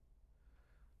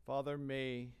Father,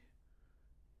 may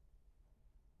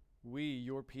we,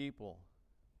 your people,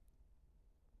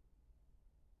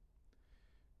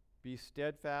 be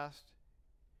steadfast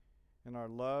in our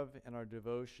love and our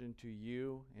devotion to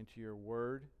you and to your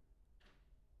word.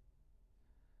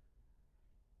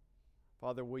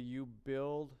 Father, will you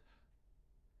build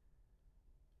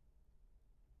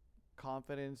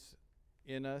confidence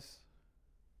in us?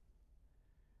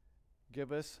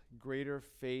 Give us greater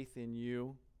faith in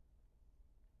you.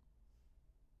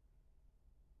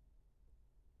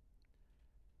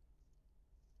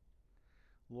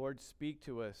 Lord, speak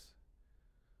to us.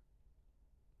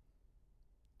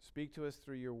 Speak to us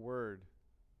through your word,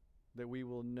 that we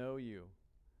will know you,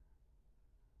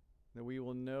 that we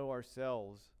will know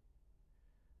ourselves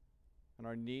and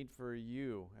our need for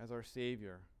you as our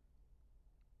Savior.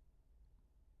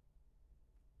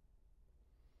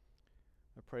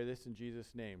 I pray this in Jesus'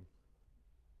 name.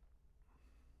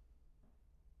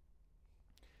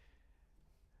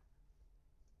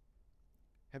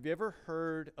 Have you ever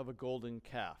heard of a golden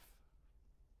calf?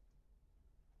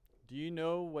 Do you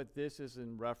know what this is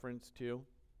in reference to?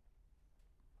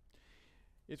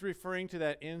 It's referring to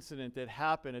that incident that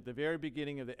happened at the very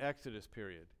beginning of the Exodus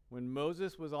period, when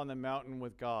Moses was on the mountain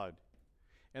with God,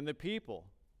 and the people,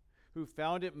 who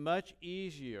found it much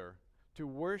easier to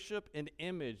worship an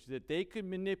image that they could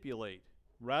manipulate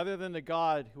rather than the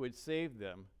God who had saved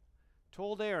them,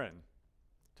 told Aaron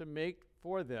to make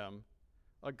for them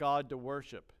a god to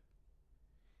worship.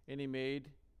 And he made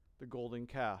the golden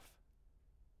calf.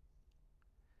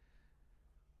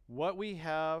 What we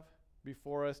have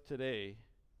before us today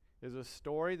is a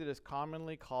story that is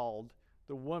commonly called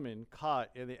the woman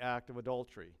caught in the act of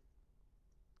adultery.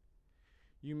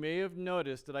 You may have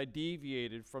noticed that I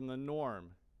deviated from the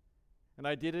norm, and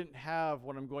I didn't have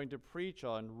what I'm going to preach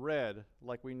on read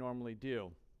like we normally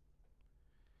do.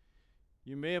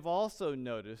 You may have also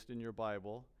noticed in your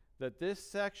Bible that this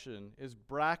section is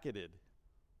bracketed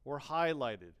or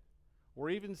highlighted or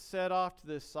even set off to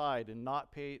the side and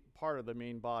not part of the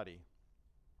main body.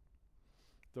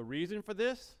 The reason for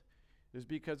this is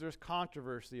because there's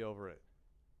controversy over it.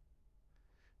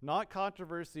 Not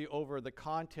controversy over the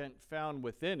content found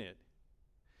within it,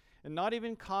 and not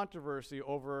even controversy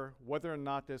over whether or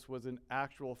not this was an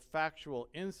actual factual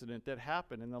incident that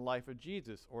happened in the life of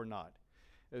Jesus or not.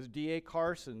 As D.A.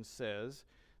 Carson says,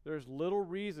 there's little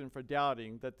reason for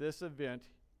doubting that this event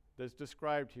that's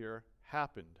described here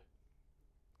happened.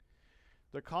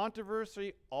 The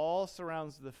controversy all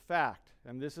surrounds the fact,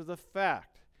 and this is a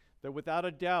fact, that without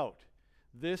a doubt,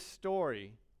 this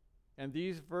story and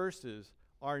these verses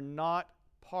are not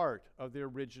part of the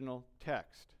original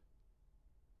text.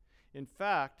 In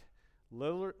fact,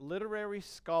 literary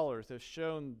scholars have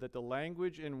shown that the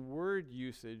language and word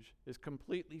usage is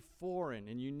completely foreign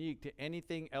and unique to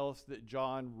anything else that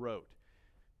John wrote.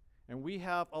 And we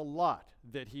have a lot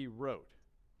that he wrote.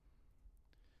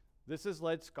 This has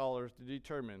led scholars to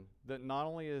determine that not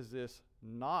only is this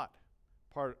not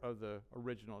part of the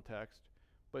original text,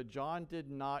 but John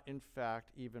did not, in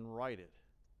fact, even write it.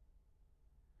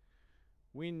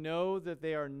 We know that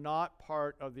they are not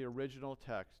part of the original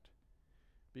text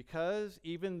because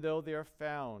even though they are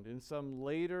found in some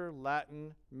later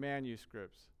Latin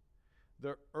manuscripts,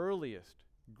 the earliest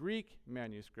Greek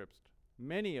manuscripts,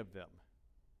 many of them,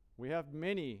 we have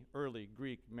many early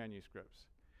Greek manuscripts,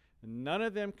 none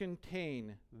of them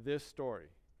contain this story.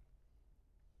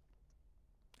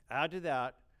 Add to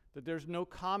that there's no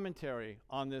commentary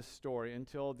on this story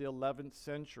until the 11th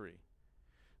century.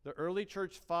 The early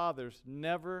church fathers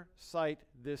never cite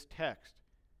this text.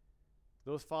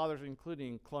 Those fathers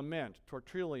including Clement,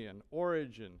 Tertullian,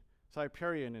 Origen,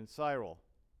 Cyprian, and Cyril.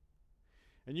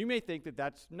 And you may think that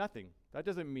that's nothing. That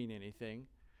doesn't mean anything.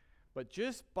 But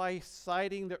just by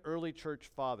citing the early church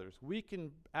fathers, we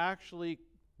can actually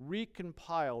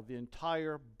recompile the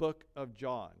entire book of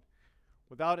John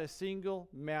without a single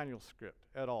manuscript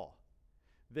at all.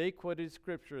 They quoted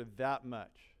scripture that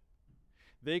much.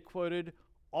 They quoted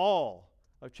all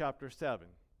of chapter 7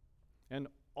 and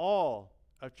all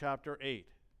of chapter 8,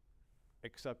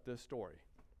 except this story.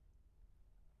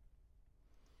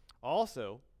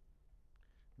 Also,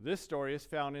 this story is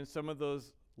found in some of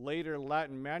those later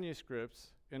Latin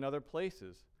manuscripts in other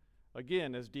places.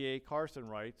 Again, as D.A. Carson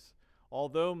writes,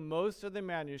 although most of the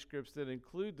manuscripts that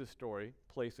include the story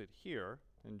place it here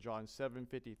in John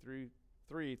 7:53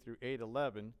 through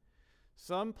 8:11,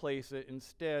 some place it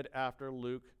instead after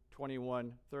Luke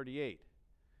 21:38,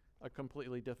 a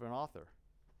completely different author.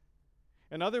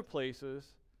 And other place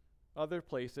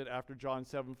it after John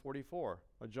 7:44,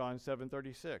 or John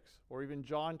 7:36, or even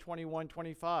John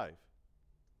 21:25.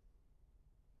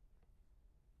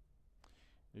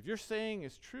 If you're saying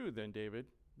it's true then, David,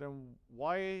 then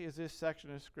why is this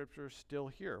section of Scripture still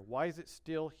here? Why is it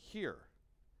still here?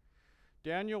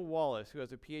 Daniel Wallace, who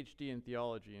has a PhD in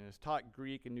theology and has taught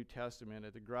Greek and New Testament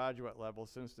at the graduate level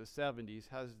since the 70s,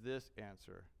 has this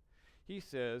answer. He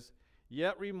says,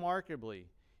 "Yet remarkably,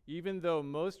 even though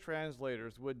most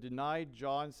translators would deny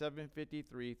John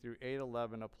 7:53 through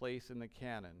 8:11 a place in the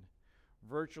canon,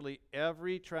 virtually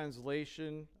every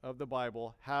translation of the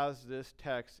Bible has this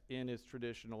text in its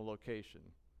traditional location.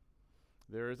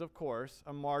 There is, of course,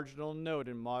 a marginal note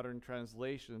in modern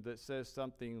translations that says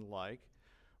something like,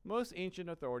 most ancient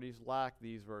authorities lack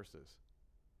these verses.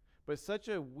 But such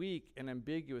a weak and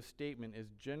ambiguous statement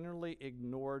is generally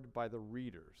ignored by the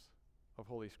readers of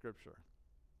Holy Scripture.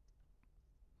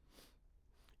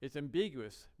 It's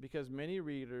ambiguous because many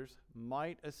readers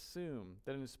might assume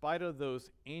that in spite of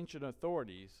those ancient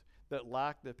authorities that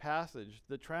lack the passage,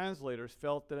 the translators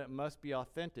felt that it must be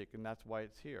authentic, and that's why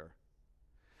it's here.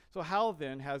 So how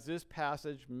then has this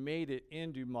passage made it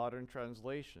into modern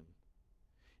translation?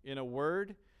 In a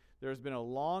word, there's been a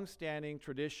long-standing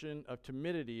tradition of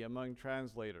timidity among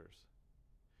translators.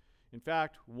 In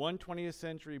fact, one 20th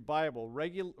century Bible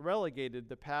relegated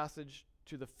the passage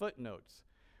to the footnotes,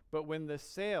 but when the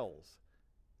sales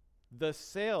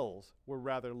were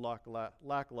rather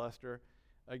lackluster,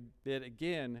 that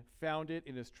again found it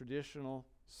in its traditional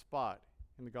spot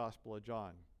in the Gospel of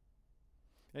John.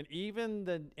 And even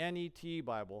the NET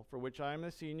Bible, for which I am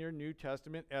the senior New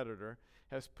Testament editor,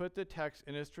 has put the text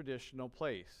in its traditional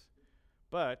place.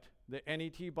 But the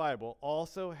NET Bible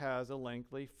also has a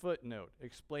lengthy footnote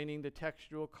explaining the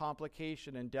textual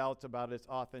complication and doubts about its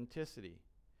authenticity.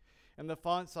 And the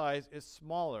font size is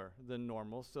smaller than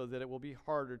normal so that it will be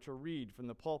harder to read from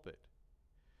the pulpit.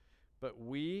 But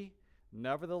we,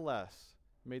 nevertheless,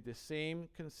 made the same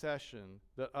concession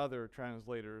that other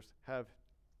translators have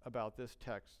about this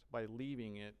text by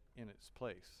leaving it in its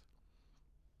place.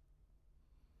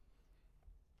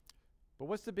 But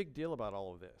what's the big deal about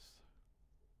all of this?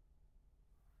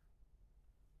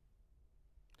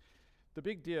 The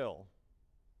big deal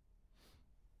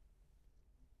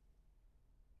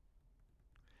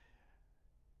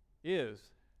is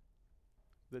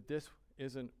that this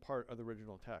isn't part of the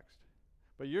original text.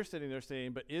 But you're sitting there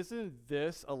saying, but isn't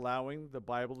this allowing the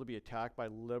Bible to be attacked by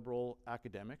liberal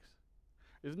academics?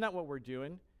 Isn't that what we're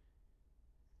doing?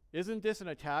 Isn't this an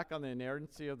attack on the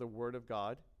inerrancy of the Word of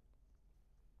God?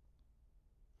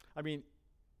 I mean,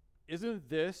 isn't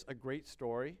this a great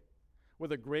story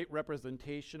with a great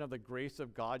representation of the grace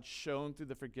of God shown through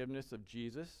the forgiveness of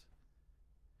Jesus?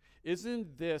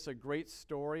 Isn't this a great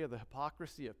story of the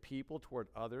hypocrisy of people toward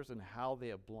others and how they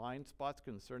have blind spots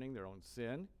concerning their own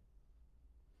sin?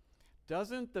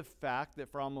 Doesn't the fact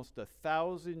that for almost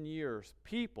 1,000 years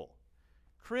people,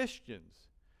 Christians,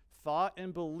 thought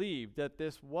and believed that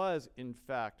this was in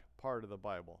fact part of the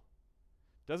Bible,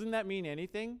 doesn't that mean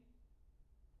anything?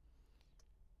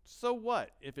 So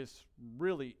what if it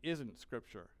really isn't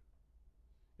Scripture?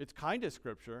 It's kind of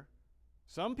Scripture.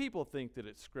 Some people think that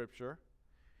it's Scripture.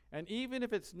 And even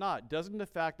if it's not, doesn't the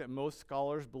fact that most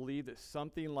scholars believe that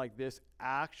something like this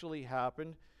actually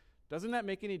happened, doesn't that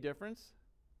make any difference?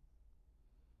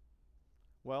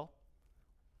 Well,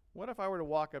 what if I were to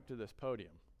walk up to this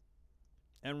podium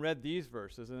and read these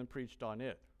verses and then preached on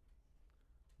it?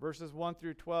 Verses 1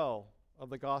 through 12 of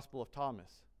the Gospel of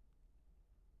Thomas.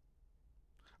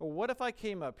 Or what if I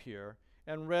came up here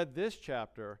and read this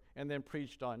chapter and then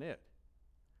preached on it?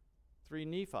 3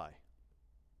 Nephi,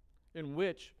 in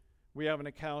which we have an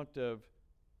account of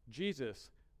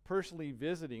Jesus personally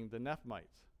visiting the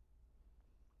Nephilites.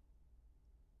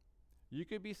 You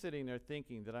could be sitting there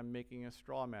thinking that I'm making a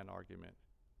straw man argument,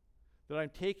 that I'm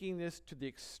taking this to the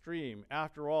extreme.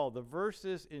 After all, the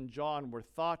verses in John were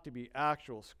thought to be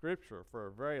actual Scripture for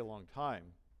a very long time.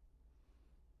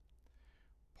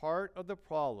 Part of the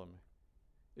problem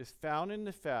is found in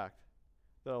the fact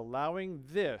that allowing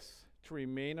this to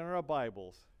remain in our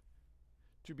Bibles,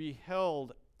 to be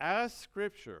held as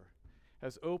Scripture,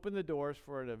 has opened the doors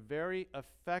for a very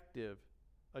effective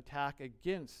attack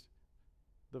against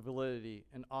the validity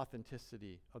and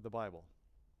authenticity of the Bible.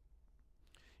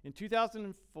 In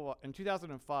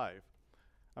 2005,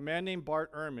 a man named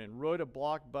Bart Ehrman wrote a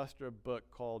blockbuster book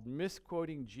called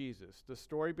Misquoting Jesus, the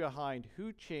story behind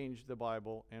who changed the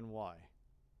Bible and why.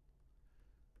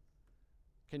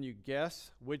 Can you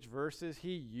guess which verses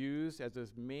he used as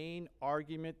his main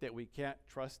argument that we can't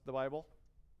trust the Bible?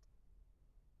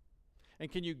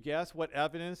 And can you guess what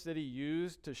evidence that he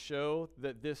used to show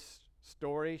that this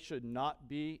story should not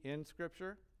be in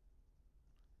Scripture?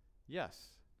 Yes,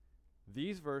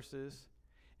 these verses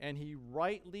and he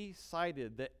rightly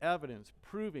cited the evidence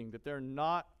proving that they're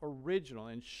not original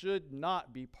and should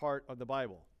not be part of the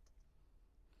Bible.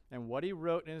 And what he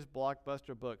wrote in his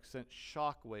blockbuster book sent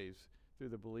shockwaves through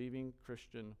the believing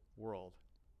Christian world.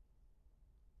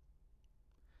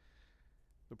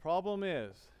 The problem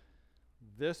is,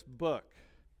 this book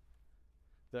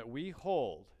that we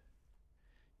hold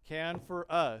can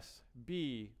for us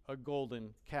be a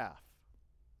golden calf.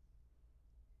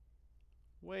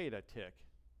 Wait a tick.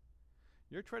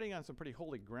 You're treading on some pretty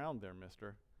holy ground there,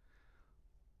 mister.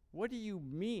 What do you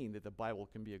mean that the Bible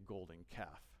can be a golden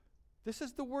calf? This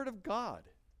is the Word of God.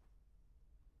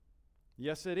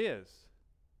 Yes, it is.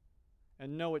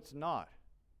 And no, it's not.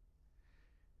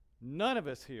 None of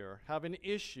us here have an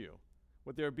issue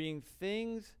with there being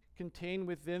things contained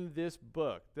within this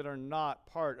book that are not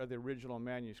part of the original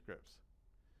manuscripts.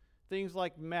 Things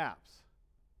like maps,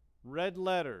 red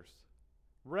letters,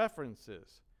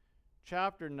 references,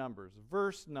 chapter numbers,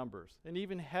 verse numbers, and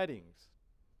even headings.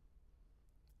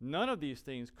 None of these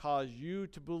things cause you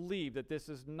to believe that this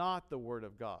is not the Word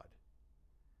of God,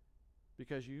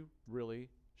 because you really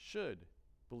should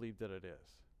believe that it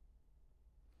is.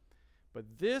 But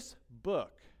this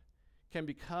book can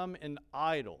become an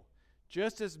idol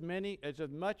just as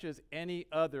much as any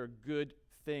other good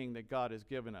thing that God has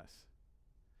given us.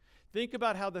 Think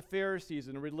about how the Pharisees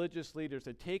and religious leaders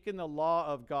had taken the law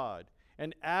of God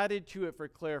and added to it for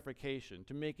clarification,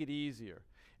 to make it easier,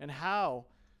 and how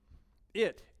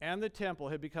it and the temple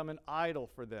had become an idol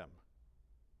for them.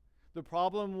 The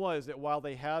problem was that while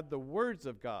they had the words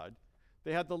of God,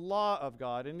 they had the law of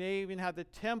God, and they even had the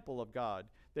temple of God,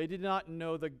 they did not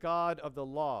know the God of the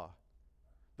law,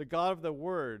 the God of the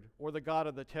Word, or the God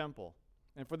of the temple.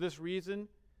 And for this reason,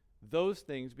 those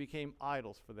things became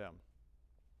idols for them.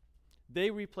 They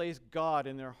replaced God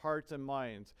in their hearts and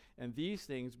minds, and these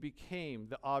things became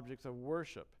the objects of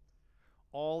worship,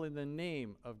 all in the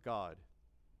name of God.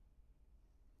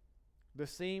 The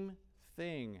same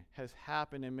thing has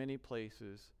happened in many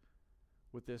places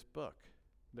with this book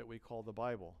that we call the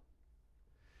Bible.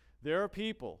 There are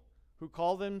people who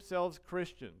call themselves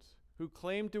Christians, who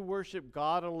claim to worship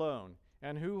God alone,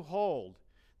 and who hold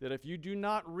that if you do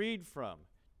not read from,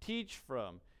 teach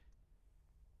from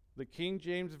the King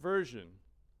James Version,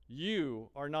 you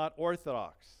are not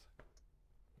orthodox.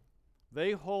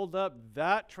 They hold up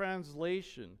that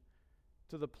translation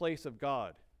to the place of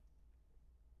God.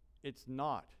 It's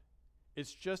not.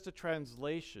 It's just a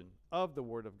translation of the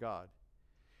Word of God.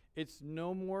 It's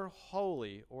no more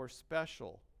holy or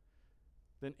special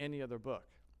than any other book.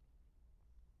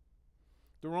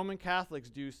 The Roman Catholics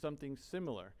do something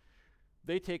similar.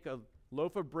 They take a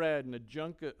loaf of bread and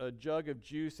a jug of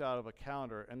juice out of a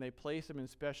counter, and they place them in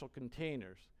special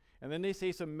containers. And then they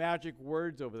say some magic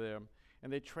words over them,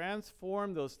 and they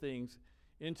transform those things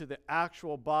into the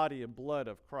actual body and blood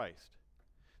of Christ.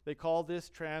 They call this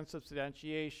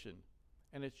transubstantiation,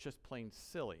 and it's just plain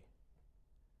silly.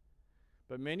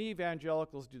 But many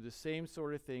evangelicals do the same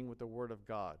sort of thing with the Word of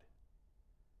God.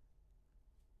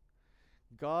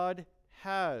 God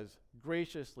has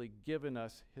graciously given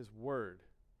us His Word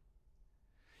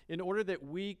in order that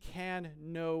we can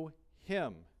know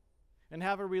Him and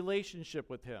have a relationship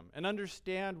with Him and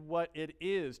understand what it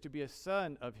is to be a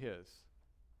son of His.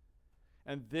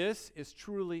 And this is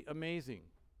truly amazing.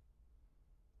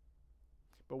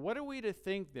 But what are we to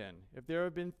think then if there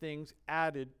have been things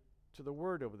added to the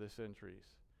Word over the centuries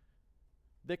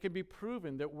that can be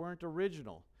proven that weren't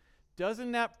original?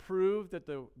 Doesn't that prove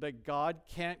that God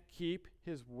can't keep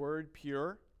His Word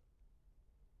pure?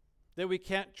 That we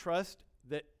can't trust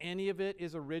that any of it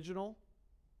is original?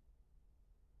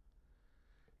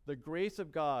 The grace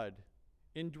of God,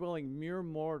 indwelling mere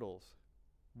mortals,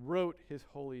 wrote His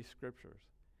holy scriptures.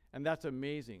 And that's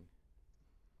amazing.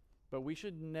 But we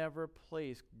should never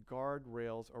place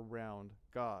guardrails around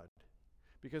God.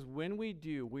 Because when we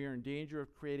do, we are in danger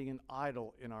of creating an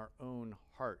idol in our own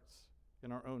hearts,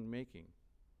 in our own making.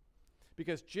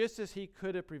 Because just as He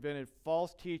could have prevented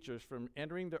false teachers from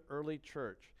entering the early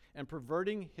church and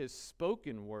perverting His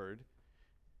spoken word,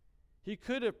 He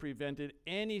could have prevented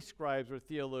any scribes or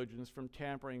theologians from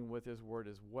tampering with His word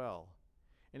as well.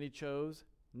 And He chose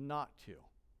not to.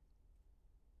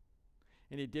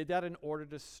 And He did that in order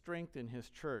to strengthen His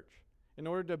church, in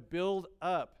order to build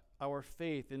up our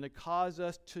faith and to cause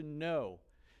us to know,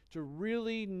 to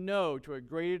really know to a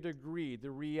greater degree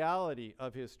the reality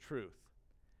of His truth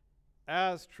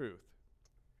as truth.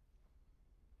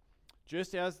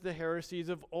 Just as the heresies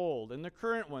of old and the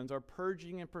current ones are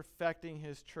purging and perfecting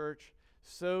His church,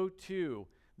 so too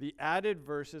the added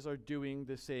verses are doing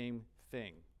the same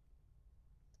thing.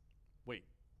 Wait,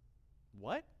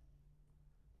 what?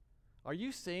 Are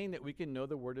you saying that we can know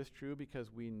the word is true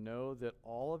because we know that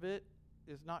all of it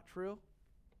is not true?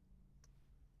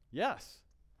 Yes.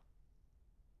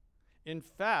 In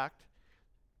fact,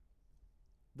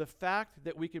 the fact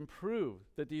that we can prove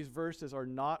that these verses are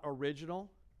not original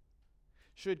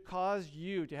should cause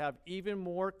you to have even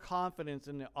more confidence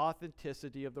in the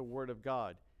authenticity of the Word of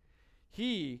God.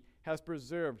 He has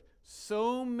preserved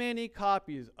so many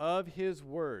copies of His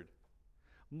Word,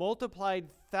 multiplied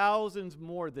thousands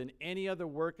more than any other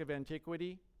work of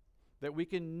antiquity, that we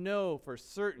can know for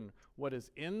certain what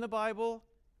is in the Bible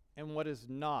and what is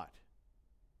not.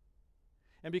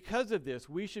 And because of this,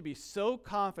 we should be so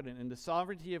confident in the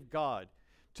sovereignty of God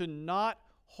to not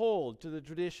hold to the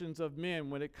traditions of men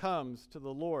when it comes to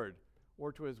the Lord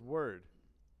or to His Word.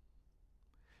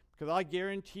 Because I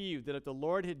guarantee you that if the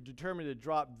Lord had determined to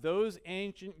drop those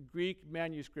ancient Greek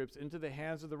manuscripts into the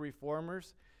hands of the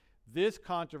reformers, this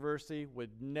controversy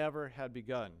would never have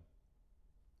begun.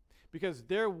 Because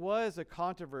there was a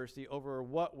controversy over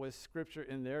what was Scripture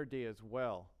in their day as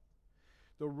well.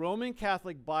 The Roman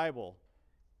Catholic Bible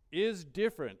is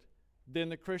different than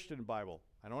the Christian Bible.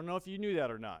 I don't know if you knew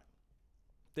that or not.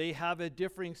 They have a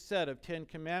differing set of 10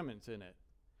 commandments in it.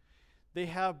 They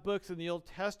have books in the Old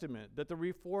Testament that the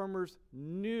reformers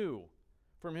knew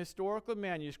from historical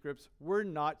manuscripts were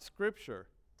not Scripture.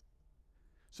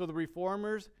 So the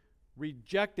reformers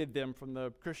rejected them from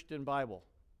the Christian Bible.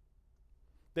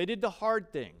 They did the hard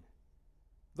thing,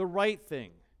 the right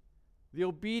thing, the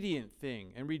obedient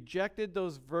thing, and rejected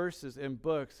those verses and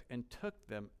books and took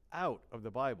them out of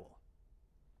the Bible.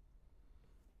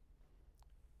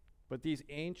 But these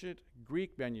ancient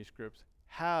Greek manuscripts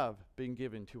have been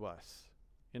given to us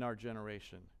in our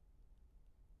generation.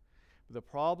 The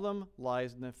problem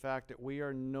lies in the fact that we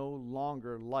are no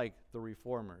longer like the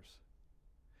reformers.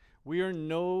 We are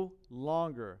no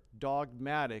longer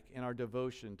dogmatic in our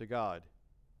devotion to God.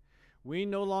 We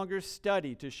no longer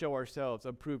study to show ourselves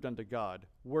approved unto God,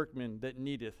 workmen that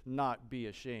needeth not be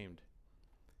ashamed.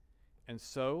 And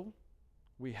so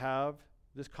we have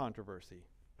this controversy.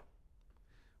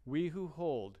 We who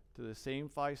hold to the same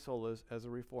 5 solas as the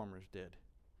reformers did.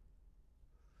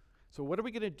 So what are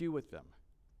we going to do with them?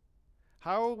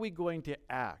 How are we going to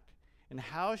act? And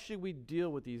how should we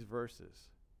deal with these verses?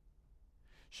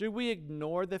 Should we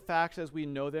ignore the facts as we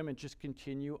know them and just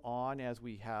continue on as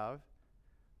we have?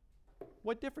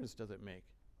 What difference does it make?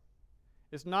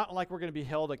 It's not like we're going to be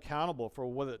held accountable for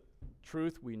what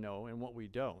truth we know and what we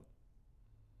don't.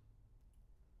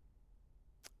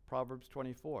 Proverbs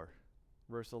 24,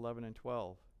 verse 11 and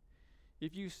 12.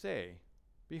 If you say,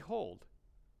 behold,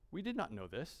 we did not know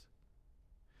this,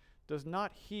 does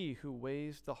not he who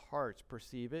weighs the hearts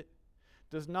perceive it?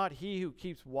 Does not he who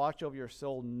keeps watch over your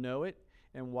soul know it?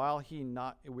 And will he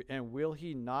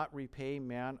not repay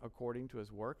man according to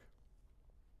his work?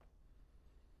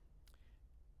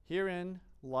 Herein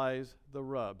lies the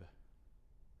rub.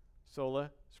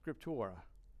 Sola Scriptura.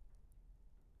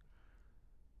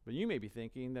 But you may be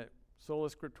thinking that Sola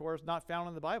Scriptura is not found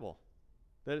in the Bible,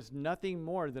 that it's nothing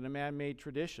more than a man-made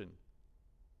tradition.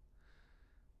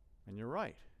 And you're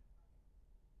right.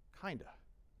 Kinda.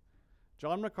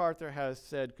 John MacArthur has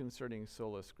said concerning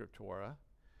Sola Scriptura,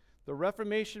 the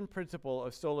Reformation principle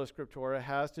of Sola Scriptura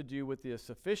has to do with the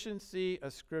sufficiency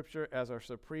of Scripture as our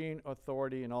supreme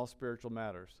authority in all spiritual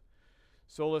matters.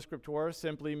 Sola Scriptura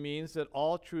simply means that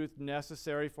all truth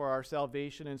necessary for our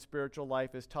salvation and spiritual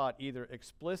life is taught either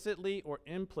explicitly or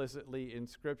implicitly in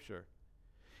Scripture.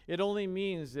 It only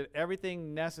means that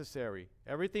everything necessary,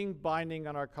 everything binding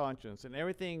on our conscience, and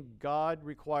everything God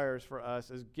requires for us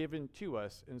is given to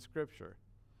us in Scripture.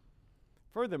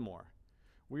 Furthermore,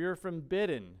 we are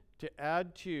forbidden to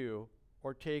add to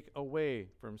or take away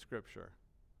from Scripture.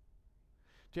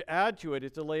 To add to it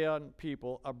is to lay on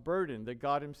people a burden that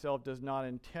God Himself does not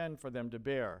intend for them to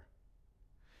bear.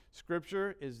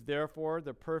 Scripture is therefore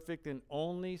the perfect and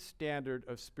only standard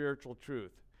of spiritual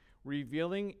truth,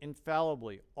 revealing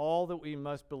infallibly all that we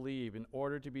must believe in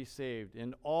order to be saved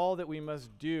and all that we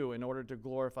must do in order to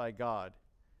glorify God.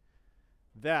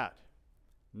 That,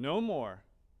 no more,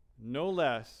 no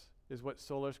less, is what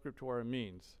Sola Scriptura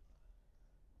means.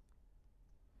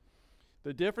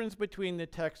 The difference between the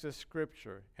text of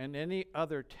Scripture and any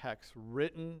other text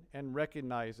written and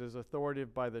recognized as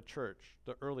authoritative by the church,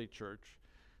 the early church,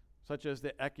 such as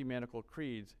the ecumenical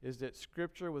creeds, is that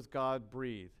Scripture was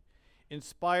God-breathed,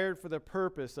 inspired for the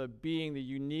purpose of being the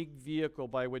unique vehicle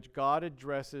by which God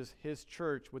addresses His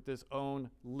church with His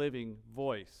own living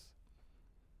voice.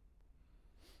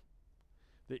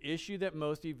 The issue that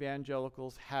most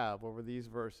evangelicals have over these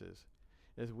verses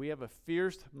is we have a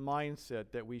fierce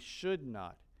mindset that we should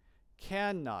not,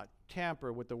 cannot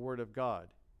tamper with the Word of God.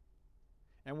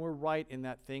 And we're right in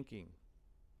that thinking.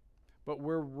 But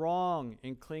we're wrong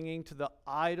in clinging to the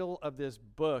idol of this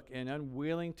book and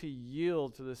unwilling to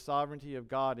yield to the sovereignty of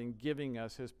God in giving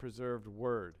us his preserved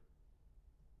word.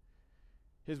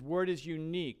 His word is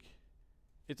unique.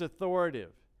 It's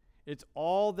authoritative. It's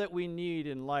all that we need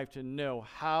in life to know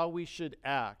how we should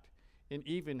act and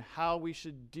even how we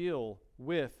should deal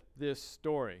with this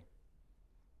story.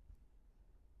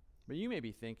 But you may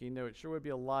be thinking, though, it sure would be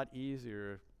a lot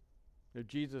easier if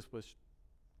Jesus was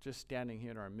just standing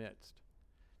here in our midst,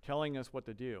 telling us what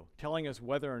to do, telling us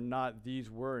whether or not these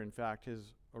were, in fact,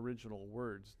 his original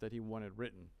words that he wanted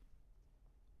written.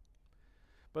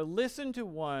 But listen to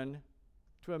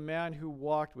a man who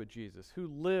walked with Jesus, who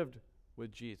lived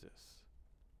with Jesus.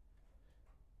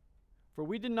 For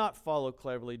we did not follow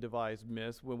cleverly devised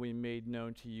myths when we made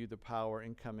known to you the power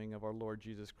and coming of our Lord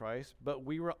Jesus Christ, but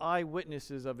we were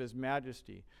eyewitnesses of his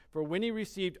majesty. For when he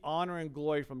received honor and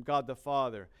glory from God the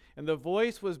Father, and the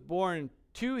voice was borne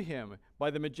to him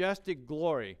by the majestic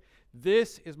glory,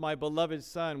 "This is my beloved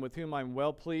Son, with whom I am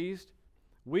well pleased,"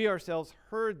 we ourselves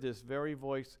heard this very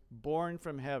voice borne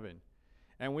from heaven,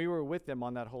 and we were with them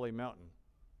on that holy mountain.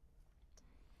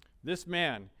 This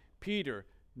man, Peter,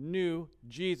 knew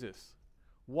Jesus,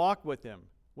 walked with him,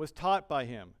 was taught by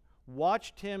him,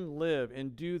 watched him live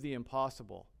and do the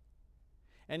impossible.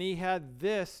 And he had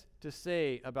this to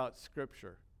say about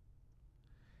Scripture.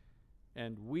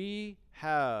 "And we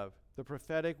have the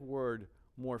prophetic word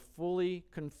more fully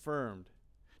confirmed,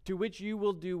 to which you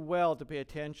will do well to pay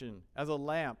attention, as a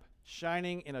lamp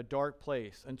shining in a dark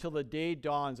place, until the day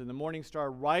dawns and the morning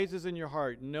star rises in your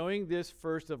heart, knowing this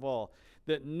first of all,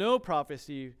 that no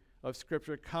prophecy of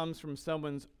Scripture comes from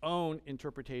someone's own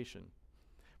interpretation.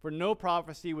 For no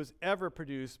prophecy was ever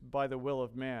produced by the will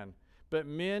of man, but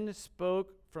men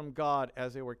spoke from God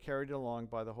as they were carried along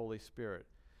by the Holy Spirit."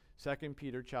 2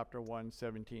 Peter chapter 1,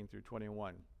 17 through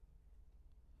 21.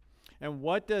 And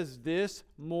what does this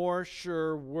more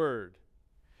sure word,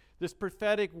 this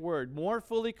prophetic word, more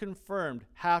fully confirmed,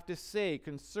 have to say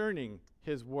concerning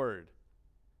his word?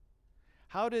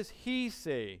 How does he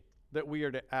say that we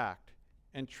are to act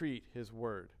and treat his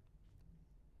word?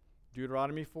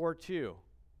 Deuteronomy 4:2.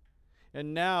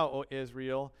 "And now, O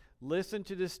Israel, listen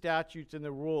to the statutes and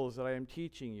the rules that I am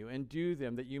teaching you, and do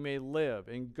them, that you may live,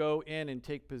 and go in and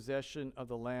take possession of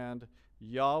the land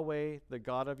Yahweh, the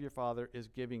God of your father, is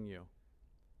giving you.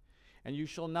 And you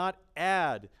shall not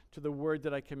add to the word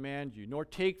that I command you, nor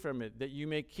take from it, that you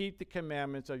may keep the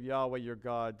commandments of Yahweh your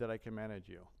God that I commanded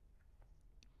you."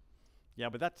 Yeah,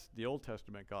 but that's the Old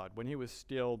Testament God, when he was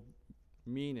still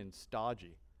mean and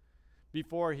stodgy,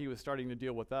 before he was starting to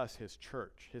deal with us, his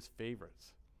church, his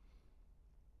favorites.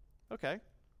 Okay,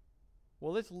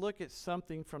 well, let's look at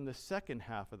something from the second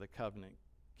half of the covenant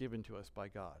given to us by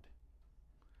God.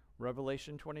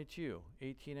 Revelation 22,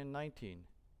 18 and 19.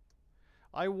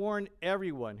 "I warn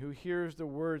everyone who hears the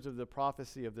words of the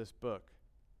prophecy of this book.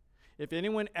 If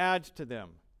anyone adds to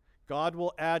them, God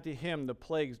will add to him the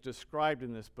plagues described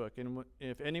in this book. And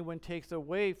if anyone takes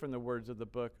away from the words of the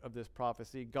book of this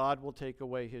prophecy, God will take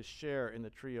away his share in the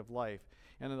tree of life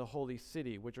and in the holy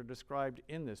city, which are described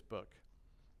in this book."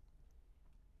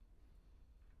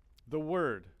 The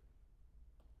word,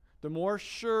 the more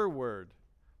sure word,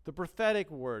 the prophetic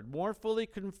word, more fully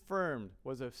confirmed,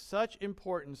 was of such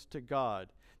importance to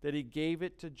God that he gave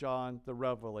it to John the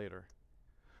Revelator,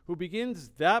 who begins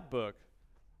that book,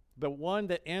 the one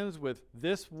that ends with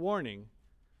this warning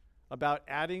about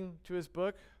adding to his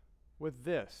book, with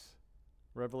this,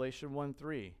 Revelation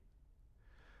 1:3.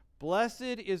 "Blessed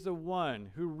is the one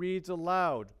who reads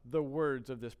aloud the words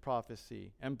of this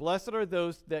prophecy, and blessed are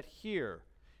those that hear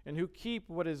and who keep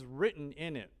what is written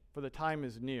in it, for the time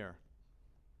is near."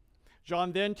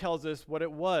 John then tells us what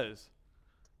it was.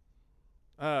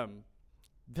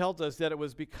 Tells us that it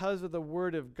was because of the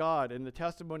word of God and the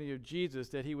testimony of Jesus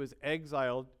that he was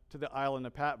exiled to the island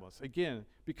of Patmos. Again,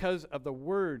 because of the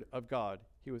word of God,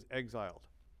 he was exiled.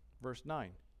 Verse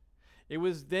 9. "It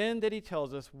was then that he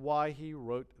tells us why he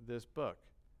wrote this book.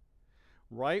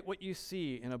 Write what you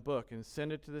see in a book and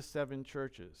send it to the 7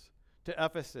 churches, to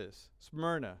Ephesus,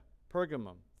 Smyrna,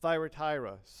 Pergamum,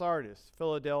 Thyatira, Sardis,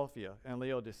 Philadelphia, and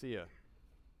Laodicea."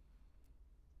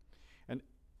 And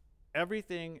every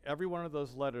one of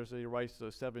those letters that he writes to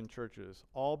those 7 churches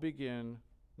all begin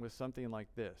with something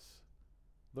like this: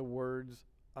 the words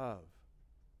of.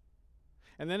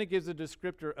 And then it gives a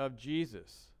descriptor of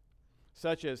Jesus,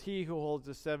 such as he who holds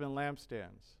the 7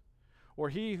 lampstands, or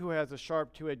he who has a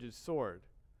sharp 2-edged sword,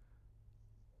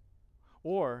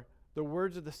 or the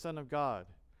words of the Son of God,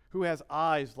 who has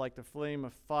eyes like the flame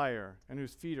of fire and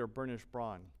whose feet are burnished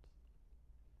bronze.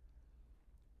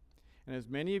 And as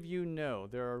many of you know,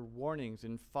 there are warnings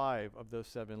in 5 of those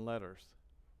 7 letters.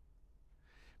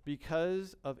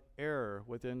 Because of error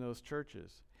within those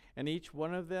churches, and each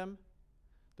one of them,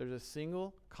 there's a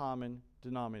single common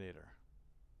denominator.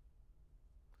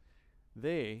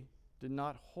 They did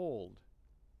not hold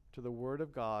to the Word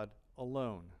of God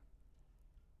alone.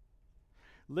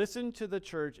 Listen to the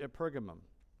church at Pergamum,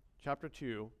 chapter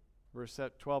 2, verse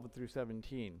 12 through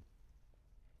 17.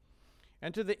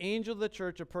 And to the angel of the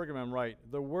church of Pergamum write,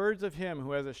 the words of him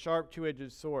who has a sharp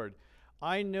two-edged sword.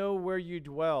 I know where you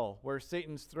dwell, where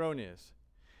Satan's throne is.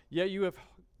 Yet you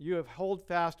have held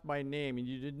fast my name, and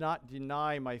you did not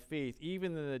deny my faith,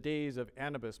 even in the days of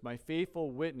Anubis, my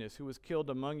faithful witness, who was killed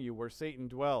among you, where Satan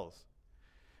dwells.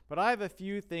 But I have a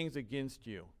few things against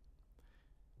you.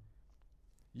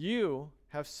 You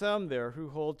have some there who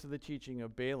hold to the teaching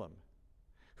of Balaam,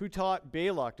 who taught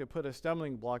Balak to put a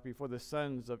stumbling block before the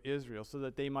sons of Israel, so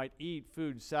that they might eat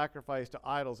food sacrificed to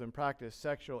idols and practice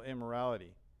sexual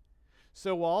immorality.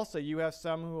 So also you have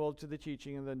some who hold to the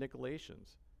teaching of the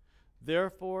Nicolaitans.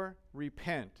 Therefore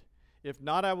repent. If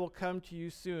not, I will come to you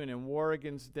soon and war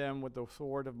against them with the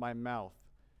sword of my mouth.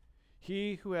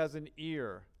 He who has an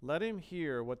ear, let him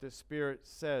hear what the Spirit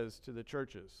says to the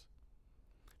churches.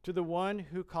 To the one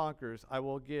who conquers, I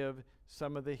will give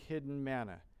some of the hidden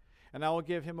manna, and I will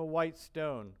give him a white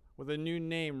stone with a new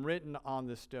name written on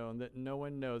the stone that no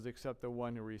one knows except the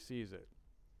one who receives it.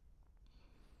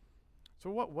 So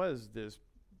what was this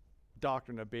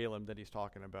doctrine of Balaam that he's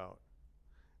talking about?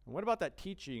 And what about that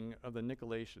teaching of the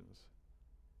Nicolaitans?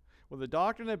 Well, the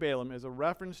doctrine of Balaam is a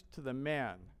reference to the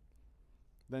man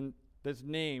that's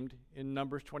named in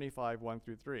Numbers 25, 1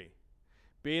 through 3.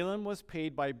 Balaam was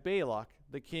paid by Balak,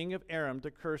 the king of Aram, to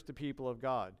curse the people of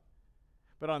God.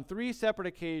 But on 3 separate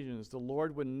occasions, the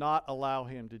Lord would not allow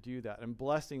him to do that, and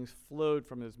blessings flowed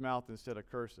from his mouth instead of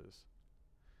curses.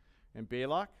 And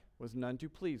Balak was none too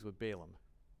pleased with Balaam.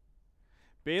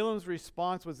 Balaam's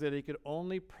response was that he could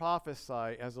only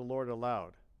prophesy as the Lord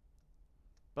allowed.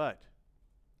 But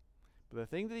the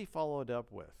thing that he followed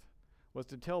up with was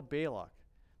to tell Balak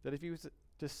that if he was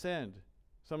to send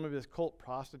some of his cult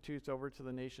prostitutes over to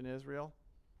the nation Israel,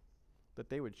 that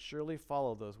they would surely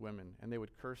follow those women and they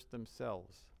would curse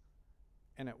themselves.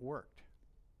 And it worked.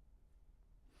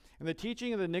 And the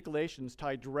teaching of the Nicolaitans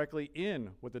tied directly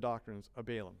in with the doctrines of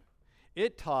Balaam.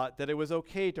 It taught that it was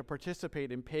okay to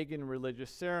participate in pagan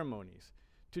religious ceremonies,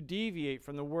 to deviate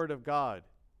from the Word of God.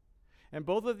 And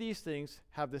both of these things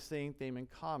have the same theme in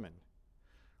common: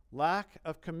 lack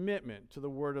of commitment to the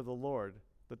Word of the Lord,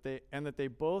 that they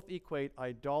both equate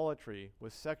idolatry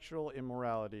with sexual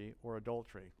immorality or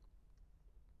adultery.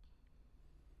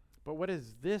 But what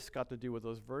has this got to do with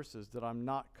those verses that I'm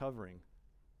not covering?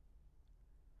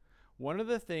 One of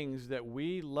the things that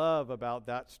we love about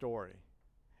that story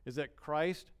is that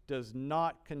Christ does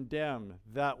not condemn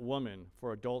that woman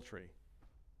for adultery.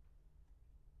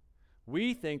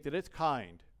 We think that it's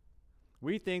kind.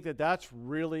 We think that that's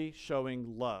really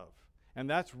showing love. And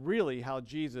that's really how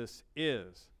Jesus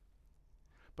is.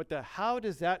 But how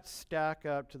does that stack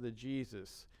up to the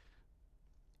Jesus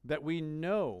that we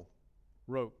know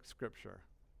wrote Scripture,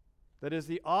 that is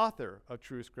the author of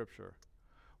true Scripture?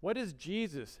 What does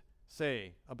Jesus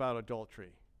say about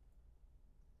adultery?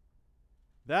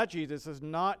 That Jesus is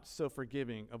not so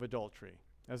forgiving of adultery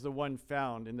as the one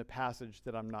found in the passage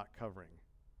that I'm not covering.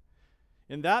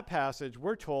 In that passage,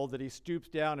 we're told that he stoops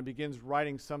down and begins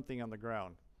writing something on the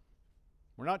ground.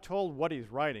 We're not told what he's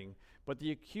writing, but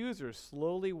the accusers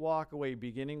slowly walk away,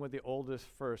 beginning with the oldest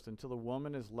first, until the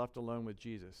woman is left alone with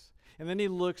Jesus. And then he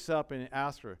looks up and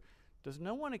asks her, "Does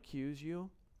no one accuse you?"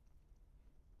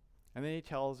 And then he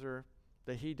tells her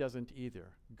that he doesn't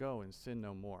either. Go and sin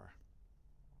no more.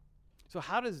 So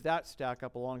how does that stack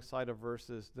up alongside of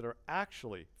verses that are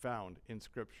actually found in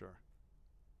Scripture?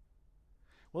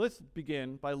 Well, let's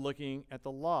begin by looking at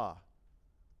the law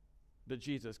that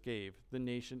Jesus gave the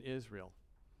nation Israel.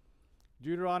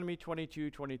 Deuteronomy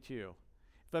 22:22.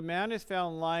 If a man is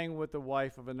found lying with the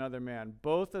wife of another man,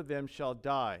 both of them shall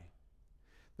die.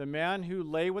 The man who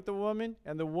lay with the woman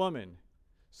and the woman,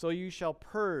 so you shall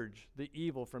purge the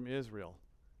evil from Israel.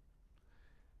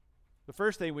 The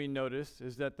first thing we notice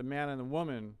is that the man and the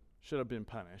woman should have been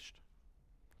punished.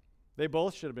 They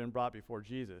both should have been brought before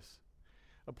Jesus.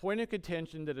 A point of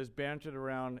contention that is bantered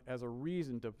around as a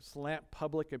reason to slant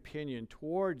public opinion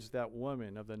towards that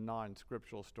woman of the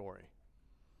non-scriptural story.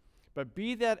 But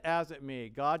be that as it may,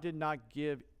 God did not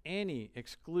give any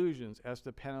exclusions as to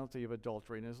the penalty of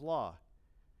adultery in his law.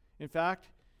 In fact,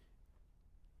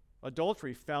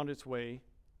 adultery found its way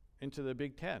into the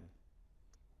Big Ten.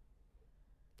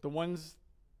 The ones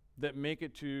that make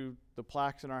it to the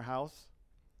plaques in our house?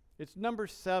 It's number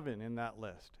 7 in that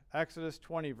list. Exodus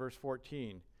 20, verse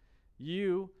 14.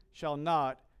 You shall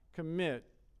not commit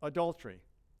adultery.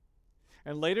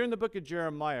 And later in the book of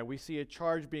Jeremiah, we see a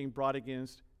charge being brought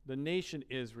against the nation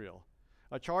Israel,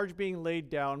 a charge being laid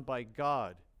down by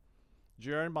God.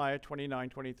 Jeremiah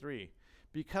 29:23.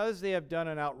 Because they have done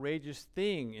an outrageous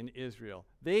thing in Israel,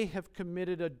 they have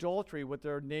committed adultery with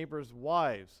their neighbors'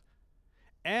 wives,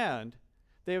 and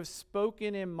they have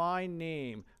spoken in my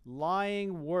name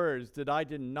lying words that I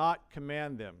did not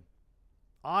command them.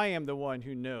 I am the one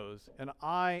who knows, and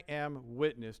I am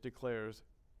witness, declares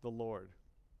the Lord.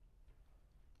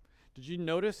 Did you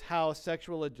notice how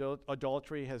sexual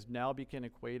adultery has now become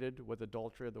equated with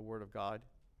adultery of the Word of God?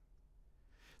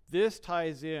 This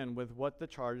ties in with what the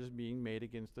charge is being made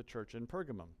against the church in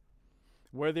Pergamum,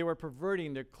 where they were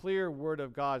perverting the clear Word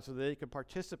of God so that they could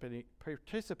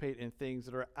participate in things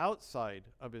that are outside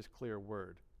of His clear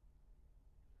Word.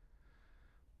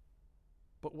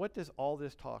 But what does all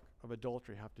this talk of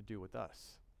adultery have to do with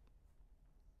us?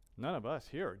 None of us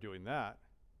here are doing that,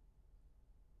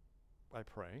 I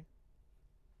pray.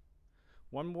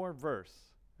 One more verse,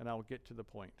 and I will get to the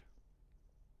point.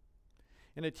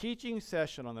 In a teaching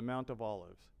session on the Mount of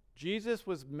Olives, Jesus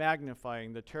was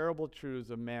magnifying the terrible truths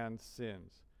of man's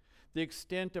sins, the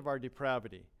extent of our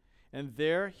depravity, and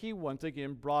there he once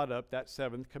again brought up that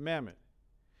 7th commandment.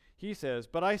 He says,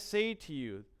 "But I say to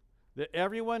you that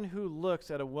everyone who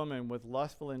looks at a woman with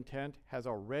lustful intent has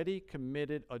already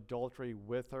committed adultery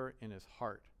with her in his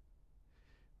heart."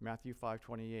 Matthew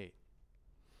 5:28.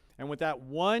 And with that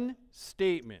one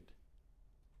statement,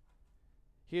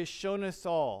 he has shown us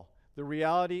all the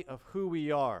reality of who we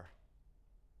are.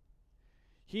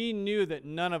 He knew that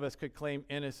none of us could claim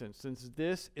innocence, since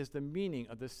this is the meaning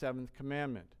of the 7th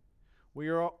commandment. We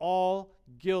are all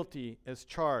guilty as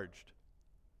charged.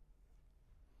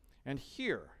 And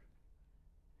here,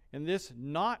 in this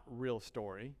not real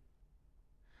story,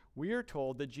 we are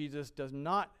told that Jesus does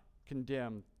not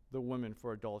condemn the woman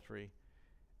for adultery,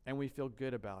 and we feel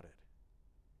good about it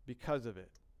because of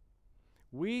it.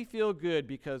 We feel good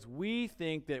because we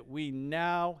think that we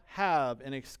now have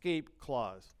an escape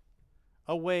clause,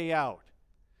 a way out.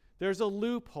 There's a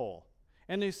loophole,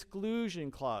 an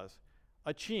exclusion clause,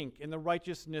 a chink in the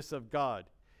righteousness of God.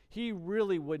 He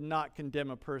really would not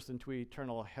condemn a person to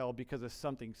eternal hell because of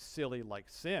something silly like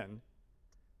sin.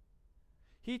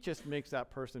 He just makes that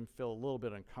person feel a little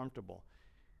bit uncomfortable.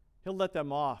 He'll let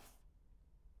them off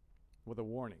with a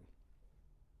warning.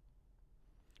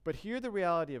 But hear the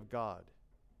reality of God,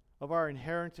 of our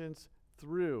inheritance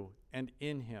through and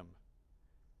in Him.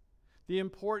 The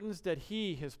importance that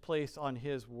He has placed on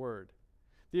His Word.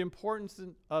 The importance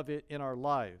of it in our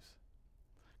lives.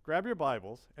 Grab your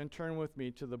Bibles and turn with me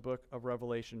to the book of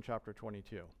Revelation chapter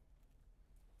 22.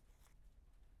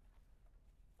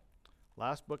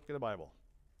 Last book of the Bible.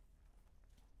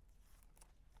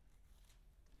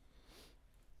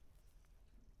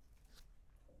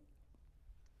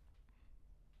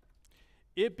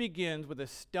 It begins with a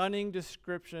stunning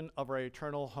description of our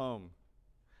eternal home,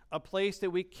 a place that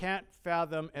we can't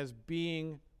fathom as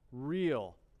being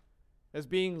real, as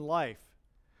being life,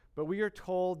 but we are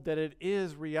told that it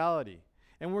is reality.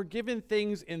 And we're given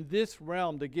things in this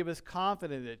realm to give us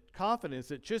confidence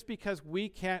that just because we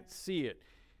can't see it,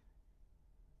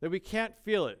 that we can't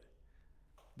feel it,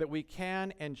 that we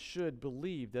can and should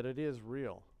believe that it is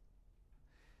real.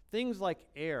 Things like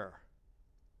air.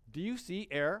 Do you see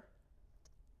air?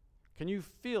 Can you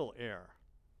feel air?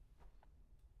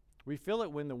 We feel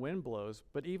it when the wind blows,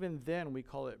 but even then we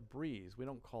call it breeze. We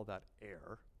don't call that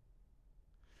air.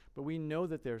 But we know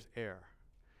that there's air.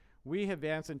 We have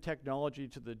advanced in technology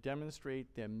to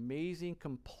demonstrate the amazing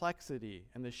complexity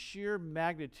and the sheer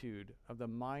magnitude of the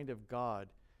mind of God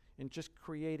in just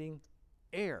creating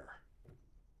air.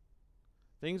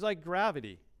 Things like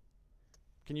gravity.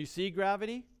 Can you see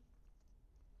gravity?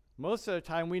 Most of the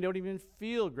time, we don't even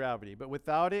feel gravity, but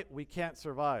without it, we can't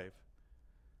survive.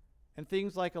 And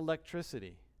things like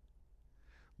electricity.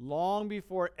 Long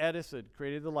before Edison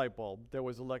created the light bulb, there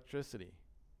was electricity.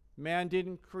 Man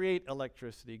didn't create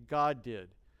electricity, God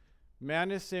did.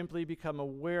 Man has simply become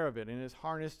aware of it and has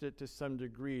harnessed it to some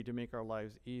degree to make our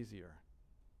lives easier.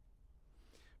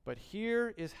 But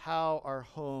here is how our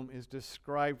home is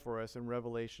described for us in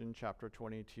Revelation chapter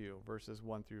 22, verses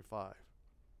 1 through 5.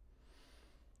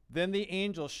 Then the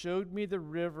angel showed me the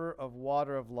river of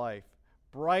water of life,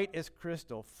 bright as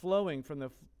crystal, flowing from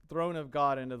the throne of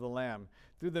God into the Lamb,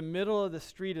 through the middle of the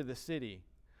street of the city.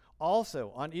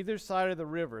 Also, on either side of the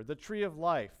river, the tree of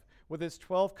life, with its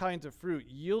 12 kinds of fruit,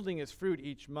 yielding its fruit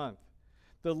each month.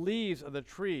 The leaves of the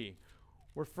tree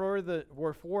were for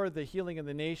the healing of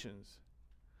the nations.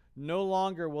 No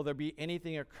longer will there be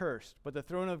anything accursed, but the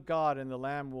throne of God and the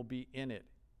Lamb will be in it,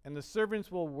 and the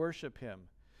servants will worship him.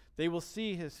 They will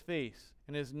see his face,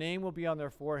 and his name will be on their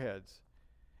foreheads.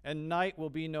 And night will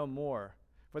be no more,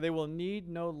 for they will need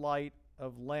no light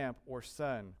of lamp or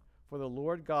sun, for the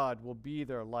Lord God will be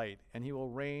their light, and he will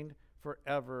reign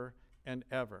forever and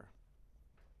ever.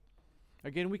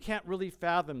 Again, we can't really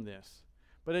fathom this,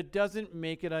 but it doesn't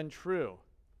make it untrue.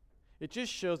 It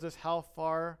just shows us how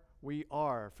far we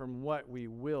are from what we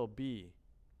will be.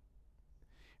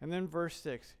 And then verse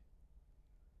 6,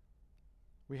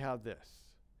 we have this.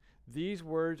 These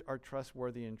words are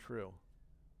trustworthy and true.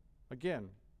 Again,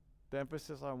 the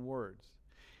emphasis on words.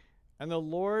 And the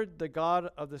Lord, the God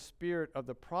of the spirit of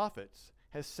the prophets,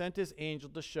 has sent his angel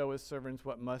to show his servants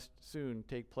what must soon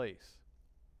take place.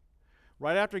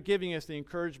 Right after giving us the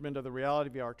encouragement of the reality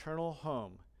of our eternal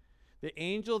home, the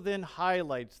angel then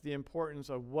highlights the importance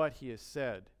of what he has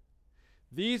said.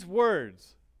 These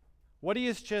words, what he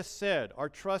has just said, are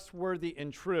trustworthy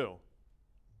and true.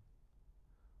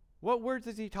 What words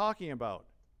is he talking about?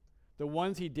 The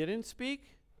ones he didn't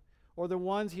speak, or the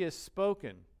ones he has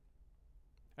spoken?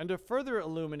 And to further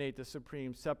illuminate the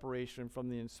supreme separation from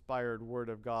the inspired word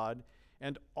of God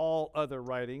and all other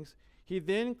writings, he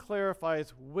then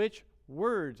clarifies which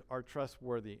words are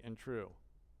trustworthy and true.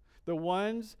 The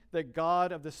ones that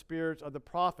God of the spirits of the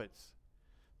prophets,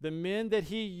 the men that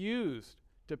he used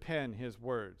to pen his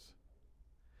words.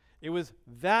 It was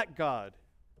that God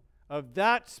of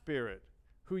that spirit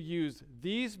who used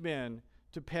these men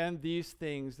to pen these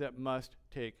things that must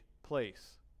take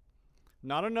place.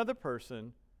 Not another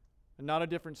person, and not a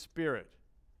different spirit.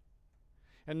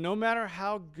 And no matter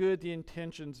how good the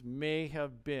intentions may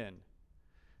have been,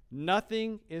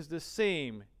 nothing is the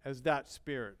same as that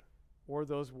spirit or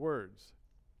those words.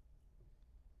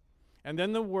 And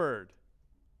then the Word,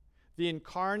 the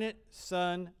incarnate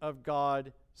Son of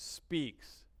God,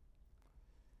 speaks.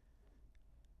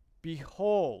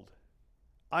 Behold,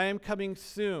 I am coming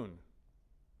soon.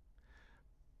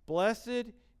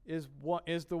 Blessed is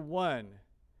the one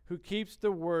who keeps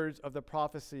the words of the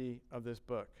prophecy of this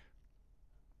book.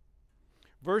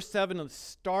 Verse 7 is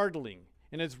startling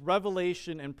in its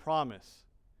revelation and promise.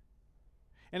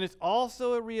 And it's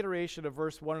also a reiteration of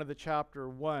verse 1 of the chapter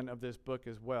 1 of this book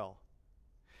as well.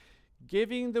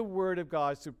 Giving the word of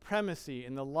God supremacy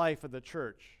in the life of the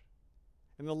church,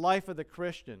 in the life of the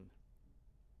Christian.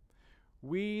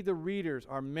 We, the readers,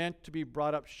 are meant to be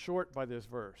brought up short by this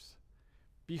verse.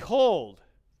 Behold,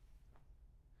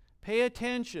 pay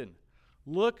attention,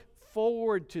 look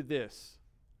forward to this,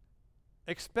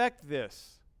 expect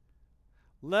this.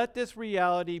 Let this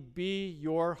reality be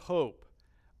your hope.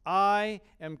 I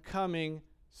am coming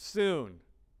soon.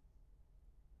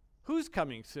 Who's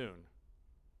coming soon?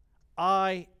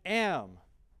 I am.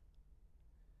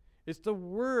 It's the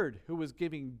Word who was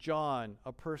giving John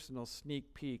a personal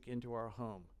sneak peek into our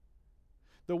home.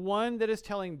 The one that is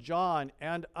telling John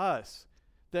and us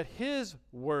that his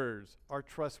words are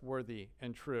trustworthy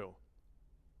and true.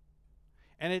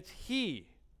 And it's he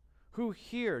who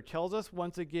here tells us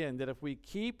once again that if we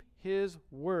keep his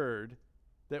word,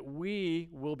 that we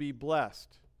will be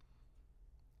blessed.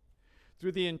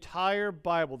 Through the entire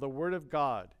Bible, the Word of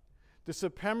God, the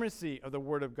supremacy of the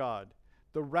Word of God,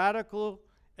 the radical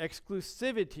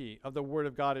exclusivity of the Word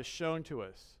of God is shown to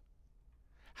us.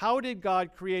 How did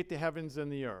God create the heavens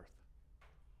and the earth?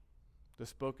 The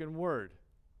spoken Word.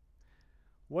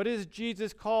 What is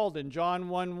Jesus called in John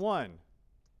 1:1?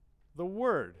 The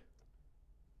Word.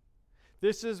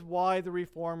 This is why the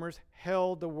Reformers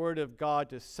held the Word of God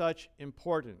to such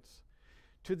importance,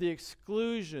 to the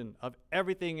exclusion of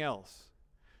everything else,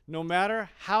 no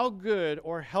matter how good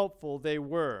or helpful they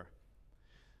were.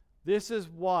 This is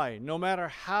why, no matter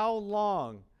how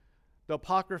long the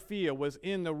Apocrypha was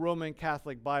in the Roman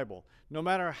Catholic Bible, no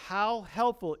matter how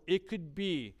helpful it could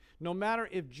be, no matter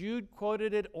if Jude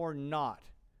quoted it or not,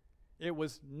 it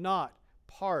was not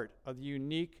part of the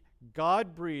unique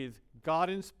God-breathed,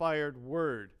 God-inspired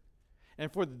word.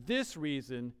 And for this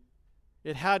reason,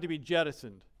 it had to be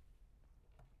jettisoned.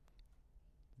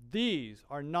 These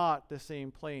are not the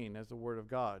same plane as the Word of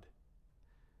God.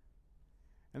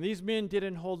 And these men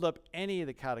didn't hold up any of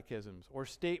the catechisms or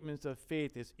statements of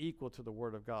faith as equal to the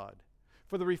Word of God.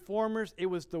 For the Reformers, it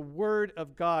was the Word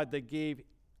of God that gave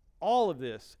all of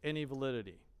this any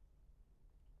validity.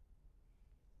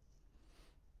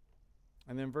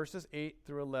 And then verses 8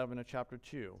 through 11 of chapter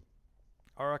 2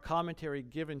 are a commentary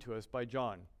given to us by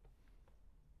John.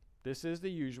 This is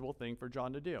the usual thing for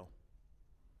John to do.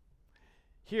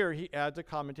 Here he adds a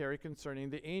commentary concerning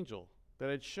the angel that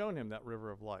had shown him that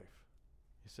river of life.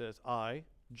 He says, I,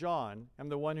 John, am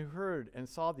the one who heard and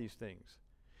saw these things.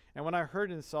 And when I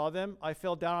heard and saw them, I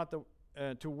fell down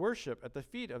to worship at the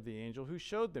feet of the angel who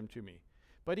showed them to me.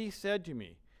 But he said to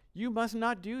me, you must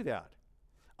not do that.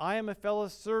 I am a fellow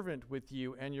servant with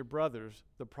you and your brothers,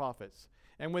 the prophets,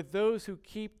 and with those who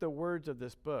keep the words of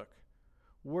this book.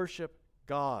 Worship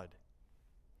God.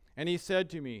 And he said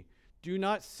to me, do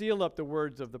not seal up the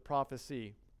words of the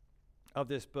prophecy of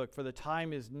this book, for the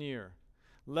time is near.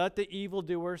 Let the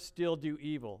evildoer still do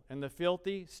evil, and the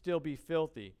filthy still be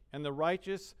filthy, and the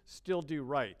righteous still do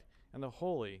right, and the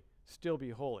holy still be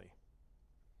holy.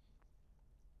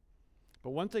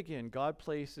 But once again, God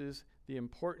places the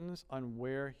importance on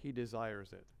where he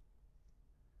desires it.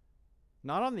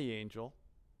 Not on the angel,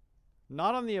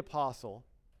 not on the apostle,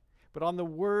 but on the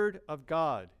word of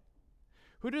God.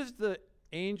 Who does the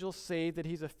angel say that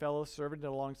he's a fellow servant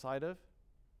alongside of?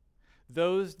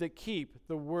 Those that keep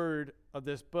the word of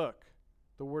this book,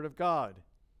 the word of God.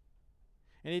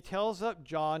 And he tells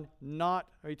John not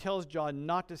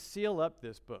to seal up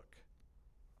this book.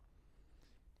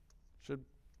 Should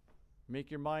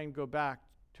make your mind go back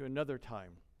to another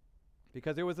time,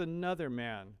 because there was another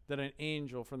man that an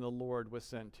angel from the Lord was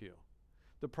sent to,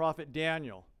 the prophet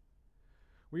Daniel.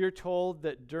 We are told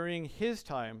that during his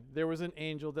time there was an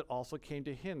angel that also came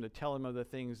to him to tell him of the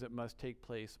things that must take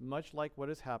place, much like what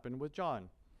has happened with John.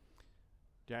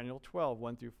 Daniel 12,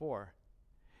 1 through 4.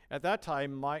 At that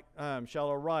time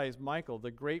shall arise Michael, the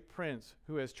great prince,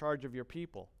 who has charge of your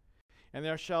people. And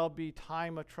there shall be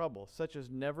time of trouble, such as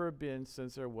never been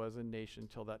since there was a nation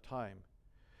till that time.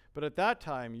 But at that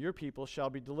time your people shall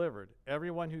be delivered,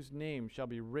 everyone whose name shall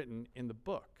be written in the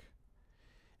book.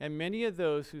 And many of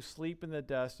those who sleep in the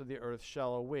dust of the earth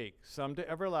shall awake, some to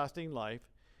everlasting life,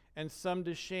 and some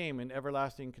to shame and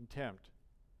everlasting contempt.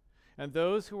 And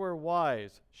those who are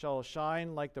wise shall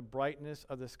shine like the brightness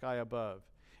of the sky above,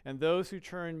 and those who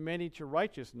turn many to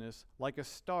righteousness like a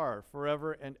star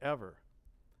forever and ever.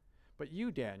 But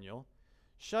you, Daniel,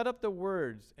 shut up the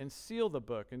words and seal the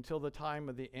book until the time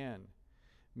of the end.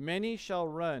 Many shall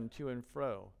run to and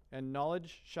fro, and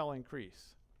knowledge shall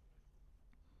increase.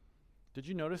 Did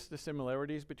you notice the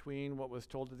similarities between what was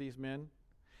told to these men?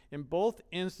 In both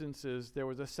instances, there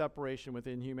was a separation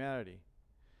within humanity.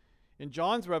 In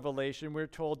John's revelation, we're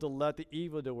told to let the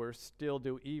evildoer still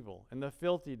do evil, and the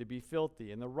filthy to be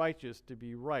filthy, and the righteous to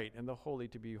be right, and the holy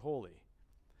to be holy.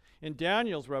 In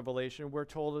Daniel's revelation, we're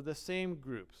told of the same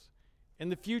groups, in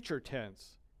the future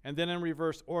tense, and then in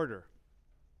reverse order.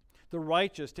 The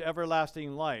righteous to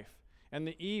everlasting life, and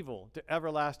the evil to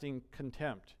everlasting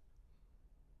contempt.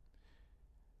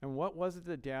 And what was it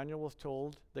that Daniel was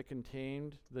told that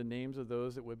contained the names of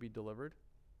those that would be delivered?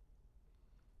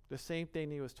 The same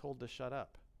thing he was told to shut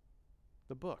up.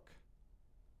 The book.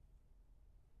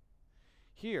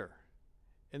 Here,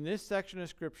 in this section of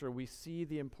Scripture, we see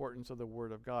the importance of the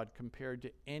Word of God compared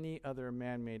to any other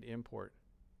man-made import.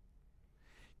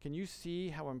 Can you see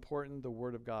how important the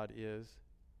Word of God is?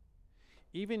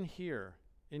 Even here,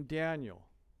 in Daniel,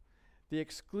 the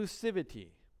exclusivity,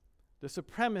 the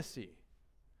supremacy,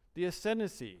 the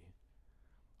ascendancy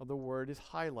of the Word is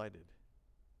highlighted.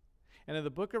 And in the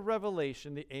book of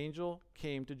Revelation, the angel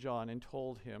came to John and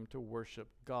told him to worship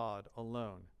God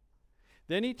alone.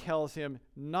 Then he tells him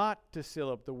not to seal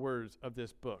up the words of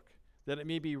this book, that it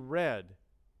may be read.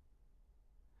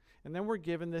 And then we're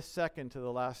given this second to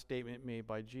the last statement made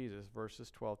by Jesus, verses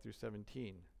 12 through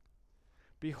 17.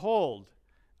 Behold,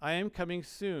 I am coming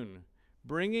soon,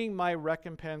 bringing my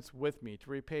recompense with me to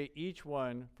repay each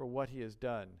one for what he has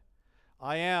done.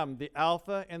 I am the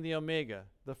Alpha and the Omega,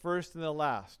 the first and the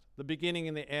last, the beginning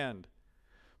and the end.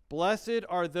 Blessed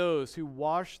are those who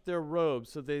wash their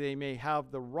robes so that they may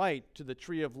have the right to the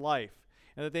tree of life,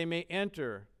 and that they may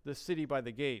enter the city by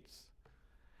the gates.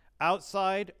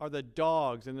 Outside are the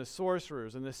dogs and the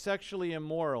sorcerers and the sexually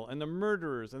immoral and the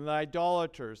murderers and the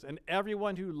idolaters and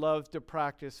everyone who loves to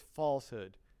practice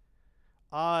falsehood.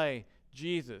 I,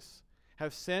 Jesus,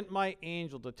 have sent my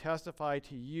angel to testify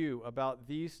to you about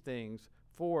these things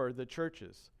for the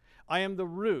churches. I am the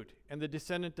root and the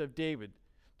descendant of David,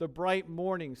 the bright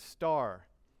morning star.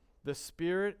 The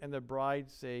Spirit and the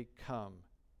bride say, come.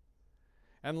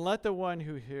 And let the one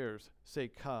who hears say,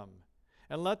 come.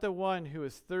 And let the one who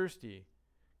is thirsty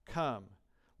come.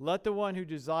 Let the one who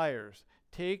desires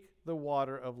take the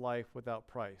water of life without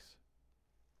price.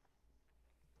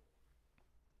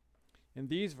 In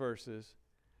these verses,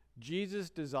 Jesus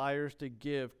desires to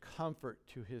give comfort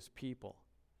to his people,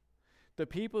 the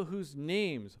people whose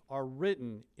names are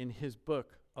written in his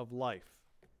book of life.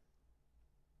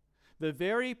 The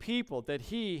very people that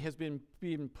he has been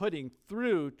putting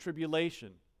through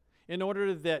tribulation, in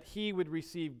order that he would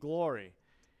receive glory,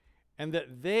 and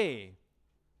that they,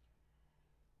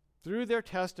 through their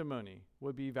testimony,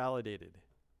 would be validated.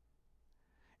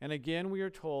 And again, we are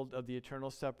told of the eternal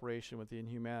separation within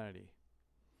humanity.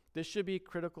 This should be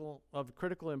of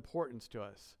critical importance to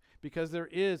us, because there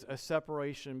is a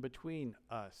separation between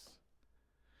us.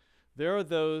 There are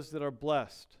those that are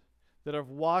blessed, that have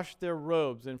washed their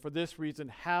robes, and for this reason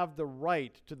have the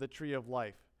right to the tree of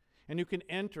life, and who can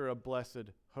enter a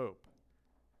blessed hope.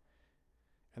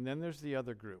 And then there's the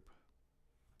other group,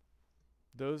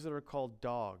 those that are called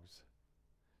dogs,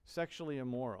 sexually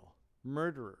immoral,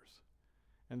 murderers,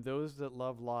 and those that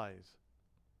love lies.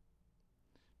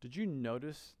 Did you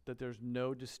notice that there's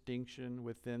no distinction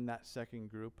within that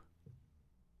second group?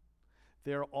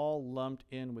 They're all lumped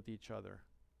in with each other.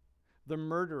 The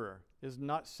murderer is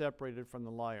not separated from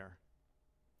the liar.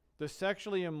 The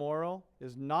sexually immoral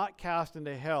is not cast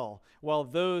into hell, while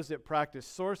those that practice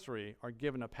sorcery are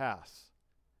given a pass.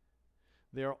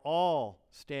 They are all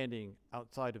standing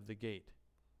outside of the gate.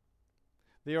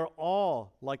 They are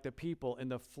all like the people in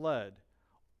the flood.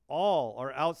 All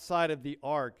are outside of the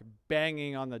ark,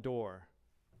 banging on the door.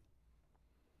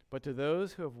 But to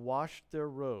those who have washed their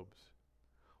robes,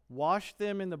 washed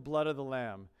them in the blood of the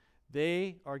Lamb,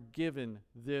 they are given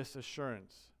this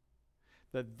assurance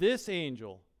that this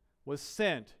angel was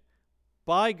sent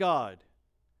by God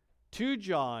to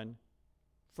John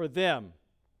for them,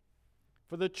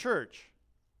 for the church,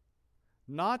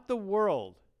 not the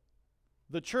world,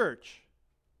 the church.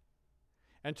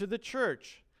 And to the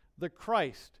church, the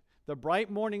Christ, the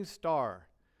bright morning star,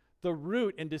 the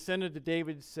root and descendant of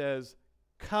David says,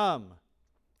 come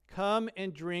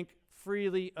and drink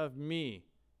freely of me.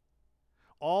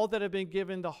 All that have been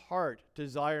given the heart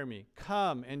desire me.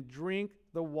 Come and drink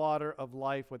the water of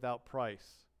life without price.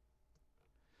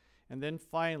 And then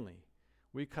finally,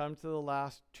 we come to the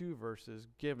last two verses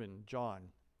given John.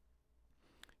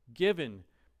 Given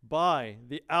by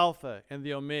the Alpha and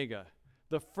the Omega,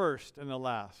 the first and the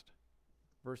last.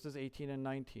 Verses 18 and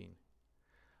 19.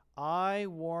 I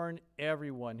warn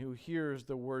everyone who hears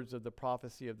the words of the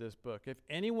prophecy of this book. If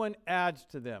anyone adds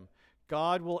to them,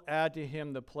 God will add to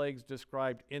him the plagues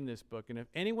described in this book. And if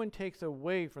anyone takes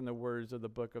away from the words of the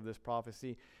book of this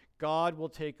prophecy, God will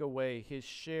take away his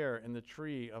share in the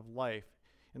tree of life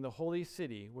in the holy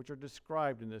city, which are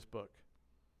described in this book.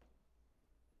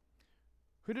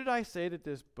 Who did I say that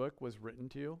this book was written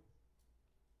to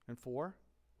and for?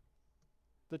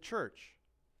 The church,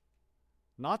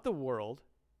 not the world.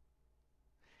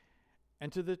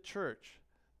 And to the church,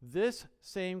 this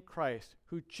same Christ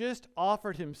who just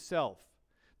offered himself,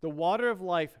 the water of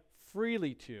life,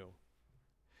 freely to,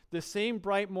 the same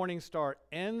bright morning star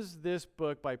ends this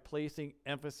book by placing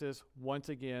emphasis once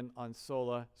again on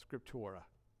sola scriptura.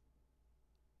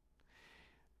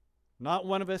 Not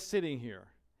one of us sitting here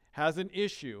has an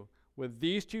issue with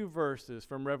these two verses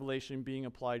from Revelation being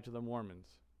applied to the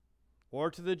Mormons, or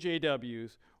to the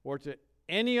JWs, or to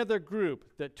any other group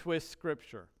that twists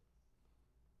Scripture.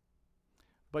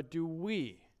 But do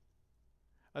we,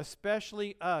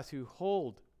 especially us who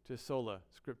hold to sola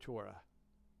scriptura,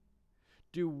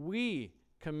 do we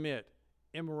commit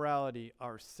immorality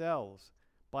ourselves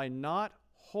by not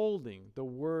holding the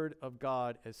Word of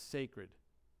God as sacred,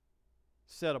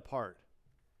 set apart,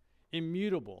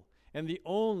 immutable, and the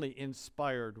only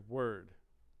inspired Word?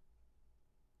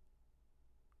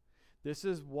 This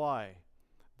is why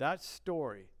that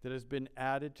story that has been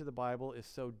added to the Bible is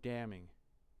so damning.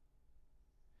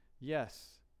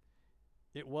 Yes,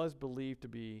 it was believed to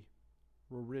be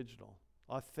original,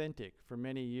 authentic for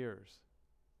many years.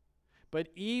 But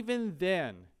even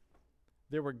then,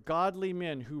 there were godly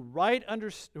men who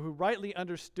rightly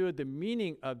understood the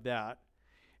meaning of that,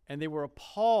 and they were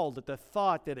appalled at the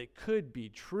thought that it could be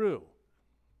true.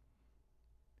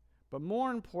 But more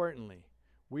importantly,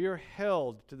 we are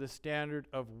held to the standard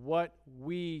of what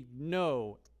we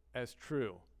know as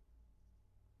true.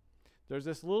 There's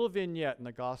this little vignette in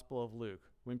the Gospel of Luke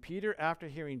when Peter, after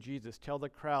hearing Jesus tell the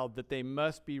crowd that they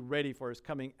must be ready for his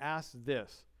coming, asks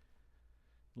this.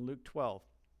 In Luke 12,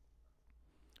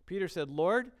 Peter said,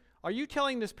 Lord, are you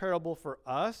telling this parable for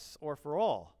us or for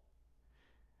all?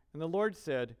 And the Lord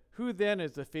said, who then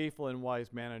is the faithful and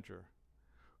wise manager,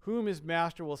 whom his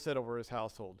master will set over his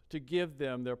household, to give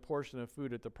them their portion of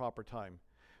food at the proper time?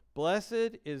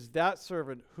 Blessed is that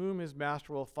servant whom his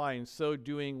master will find so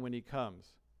doing when he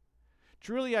comes.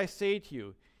 Truly I say to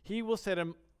you, he will set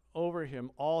him over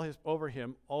all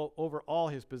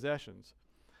his possessions.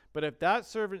 But if that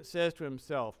servant says to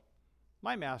himself,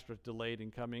 my master is delayed in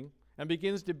coming, and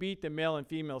begins to beat the male and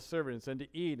female servants, and to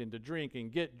eat and to drink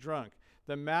and get drunk,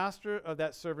 The master of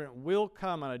that servant will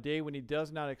come on a day when he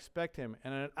does not expect him,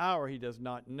 and at an hour he does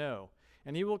not know.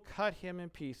 And he will cut him in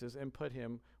pieces and put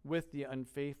him with the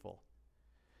unfaithful.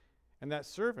 And that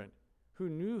servant who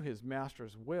knew his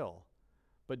master's will,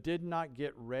 but did not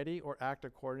get ready or act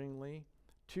accordingly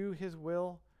to his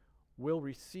will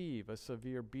receive a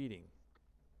severe beating.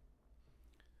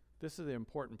 This is the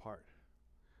important part.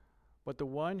 But the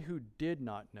one who did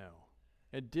not know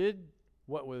and did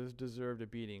what was deserved a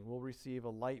beating will receive a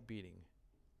light beating.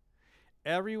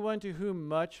 Everyone to whom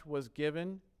much was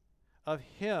given, of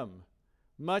him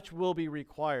much will be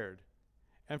required.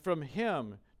 And from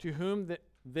him to whom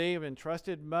they have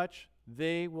entrusted much,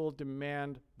 they will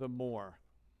demand the more.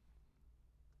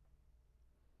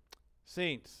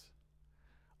 Saints,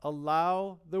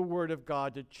 allow the Word of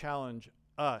God to challenge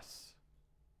us.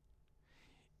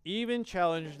 Even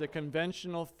challenge the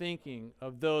conventional thinking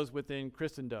of those within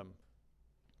Christendom.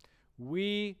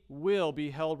 We will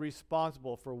be held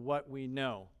responsible for what we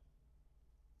know.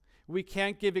 We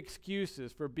can't give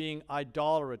excuses for being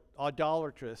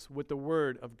idolatrous with the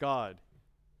Word of God.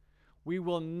 We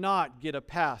will not get a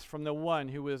pass from the one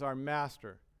who is our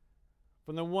master,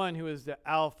 from the one who is the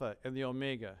Alpha and the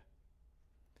Omega.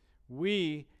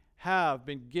 We have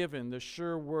been given the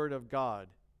sure Word of God.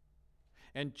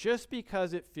 And just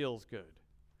because it feels good,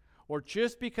 or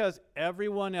just because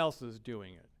everyone else is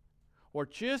doing it, or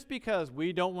just because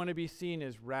we don't want to be seen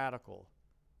as radical,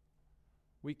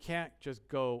 we can't just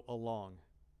go along.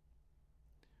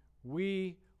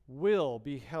 We will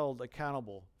be held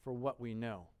accountable for what we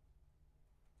know.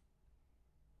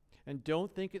 And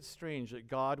don't think it's strange that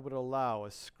God would allow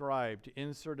a scribe to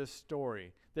insert a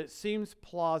story that seems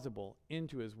plausible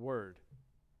into his word.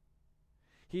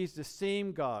 He's the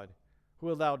same God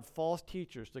who allowed false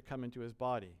teachers to come into his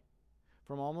body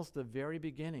from almost the very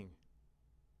beginning.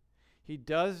 He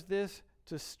does this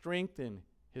to strengthen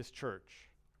his church,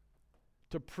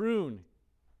 to prune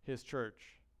his church,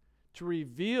 to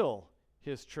reveal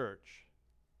his church.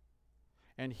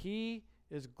 And he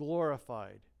is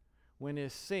glorified when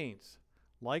his saints,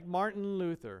 like Martin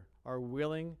Luther, are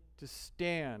willing to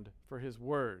stand for his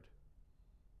word.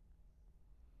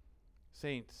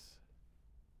 Saints,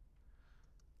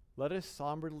 let us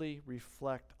somberly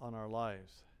reflect on our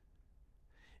lives.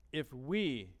 If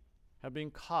we have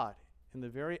been caught in the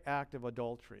very act of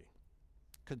adultery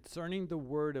concerning the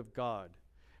word of God,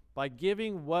 by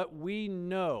giving what we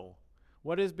know,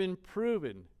 what has been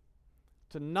proven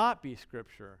to not be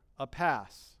Scripture, a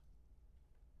pass,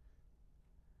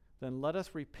 then let us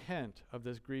repent of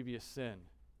this grievous sin.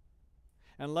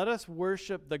 And let us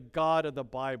worship the God of the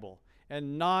Bible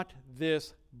and not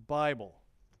this Bible.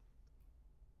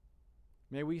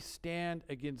 May we stand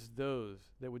against those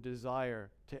that would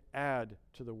desire to add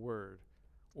to the word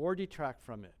or detract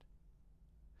from it.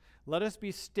 Let us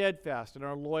be steadfast in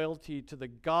our loyalty to the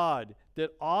God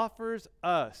that offers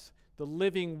us the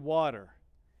living water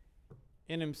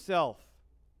in himself,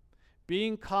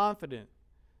 being confident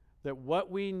that what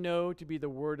we know to be the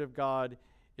Word of God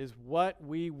is what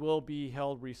we will be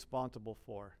held responsible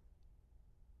for.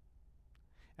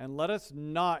 And let us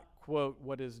not quote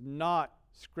what is not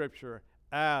Scripture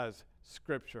as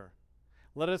Scripture.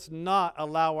 Let us not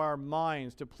allow our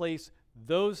minds to place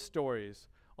those stories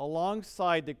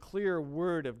alongside the clear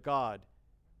Word of God.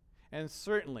 And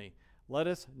certainly, let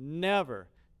us never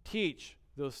teach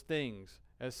those things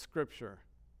as Scripture.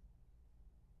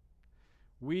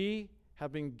 We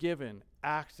have been given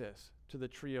access to the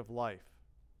tree of life,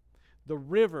 the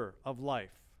river of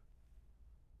life,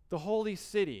 the holy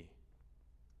city,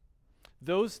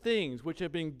 those things which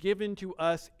have been given to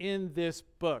us in this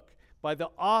book by the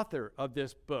author of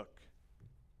this book.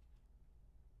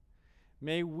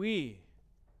 May we,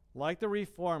 like the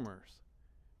reformers,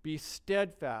 be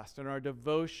steadfast in our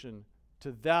devotion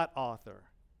to that author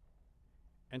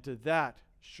and to that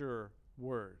sure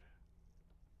word.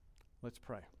 Let's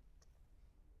pray.